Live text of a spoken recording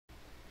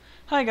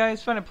Hi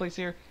guys, Place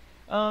here.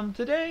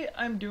 Today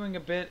I'm doing a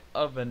bit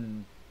of a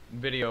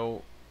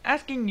video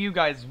asking you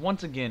guys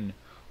once again,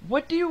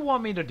 what do you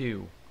want me to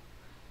do?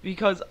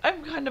 Because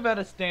I'm kind of at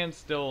a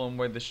standstill on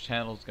where this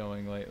channel's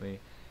going lately.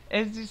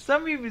 As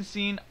some of you have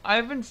seen,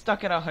 I've been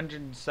stuck at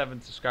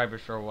 107 subscribers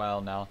for a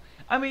while now.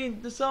 I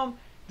mean, it's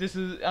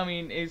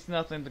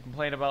nothing to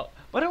complain about,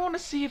 but I want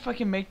to see if I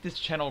can make this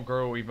channel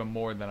grow even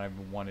more than I've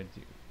wanted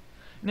to.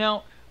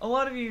 Now, a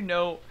lot of you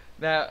know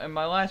that in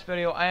my last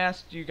video I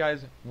asked you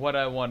guys what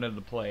I wanted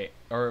to play,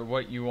 or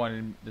what you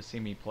wanted to see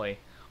me play.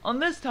 On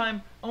this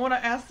time, I want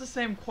to ask the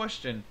same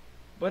question,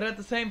 but at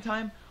the same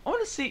time, I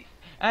want to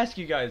ask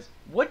you guys,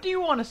 what do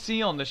you want to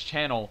see on this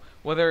channel?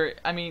 Whether,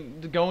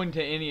 going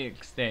to any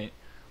extent.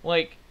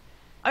 Like,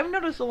 I've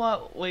noticed a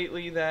lot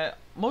lately that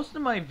most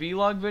of my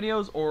vlog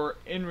videos, or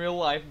in real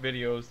life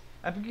videos,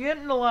 I've been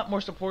getting a lot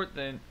more support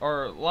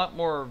or a lot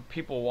more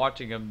people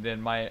watching them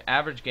than my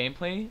average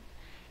gameplay.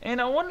 And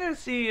I wanted to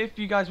see if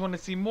you guys want to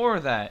see more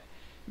of that,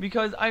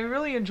 because I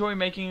really enjoy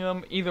making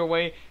them either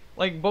way.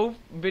 Like, both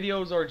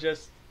videos are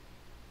just,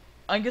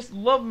 I just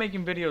love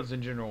making videos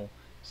in general.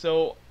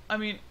 So,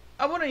 I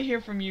want to hear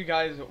from you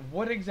guys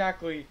what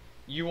exactly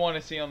you want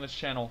to see on this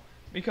channel,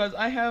 because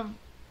I have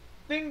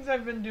things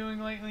I've been doing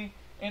lately,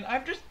 and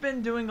I've just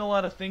been doing a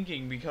lot of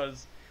thinking,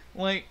 because,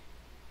 like,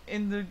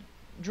 in the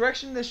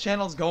direction this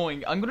channel's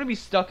going, I'm going to be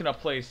stuck in a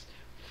place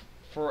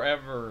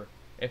forever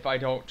if I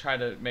don't try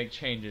to make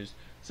changes.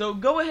 So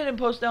go ahead and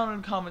post down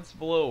in the comments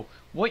below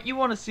what you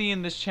want to see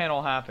in this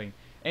channel happen.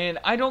 And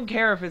I don't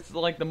care if it's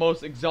like the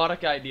most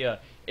exotic idea.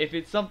 If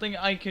it's something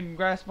I can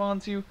grasp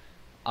onto,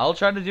 I'll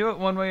try to do it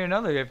one way or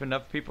another if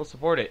enough people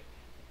support it.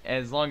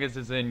 As long as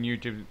it's in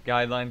YouTube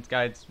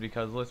guides,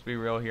 because let's be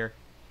real here,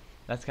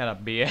 that's kind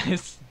of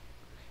BS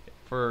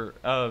for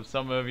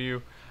some of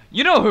you.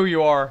 You know who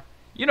you are.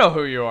 You know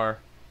who you are.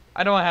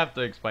 I don't have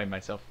to explain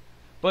myself.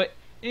 But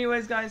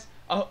anyways, guys,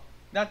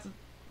 that's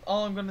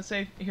all I'm going to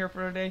say here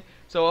for today.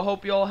 So I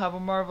hope you all have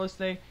a marvelous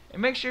day.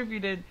 And make sure if you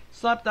did,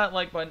 slap that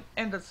like button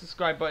and that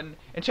subscribe button.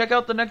 And check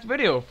out the next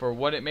video for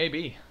what it may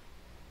be.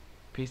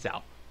 Peace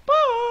out.